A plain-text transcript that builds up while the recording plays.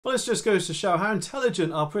Well, this just goes to show how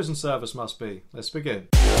intelligent our prison service must be. Let's begin.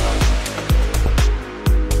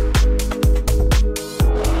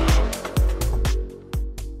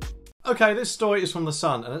 Okay, this story is from The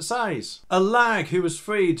Sun, and it says, a lag who was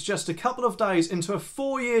freed just a couple of days into a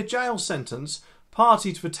 4-year jail sentence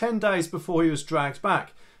partied for 10 days before he was dragged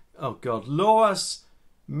back. Oh God, Loras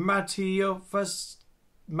Matiovius,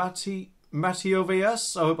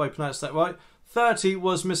 I hope I pronounced that right, 30,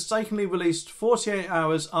 was mistakenly released 48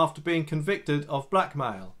 hours after being convicted of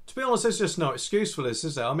blackmail. To be honest, there's just no excuse for this,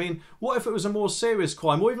 is there? I mean, what if it was a more serious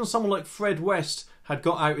crime, or even someone like Fred West had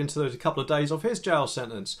got out into those couple of days of his jail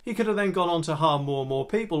sentence? He could have then gone on to harm more and more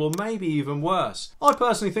people, or maybe even worse. I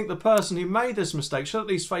personally think the person who made this mistake should at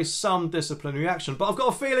least face some disciplinary action, but I've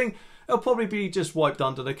got a feeling it'll probably be just wiped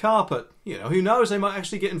under the carpet. You know, who knows, they might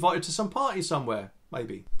actually get invited to some party somewhere.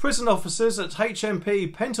 Maybe. Prison officers at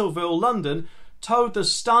HMP Pentonville, London, told the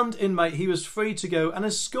stunned inmate he was free to go and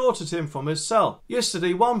escorted him from his cell.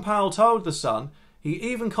 Yesterday, one pal told The Sun he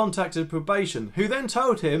even contacted probation, who then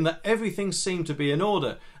told him that everything seemed to be in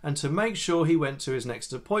order and to make sure he went to his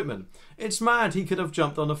next appointment. It's mad he could have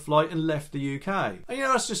jumped on a flight and left the UK. And you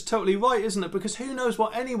know, that's just totally right, isn't it? Because who knows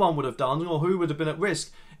what anyone would have done or who would have been at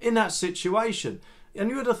risk in that situation. And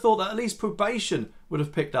you would have thought that at least probation would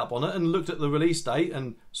have picked up on it and looked at the release date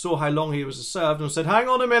and saw how long he was served and said, hang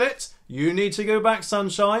on a minute, you need to go back,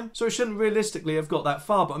 sunshine. So it shouldn't realistically have got that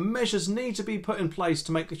far, but measures need to be put in place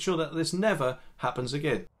to make sure that this never happens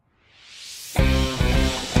again.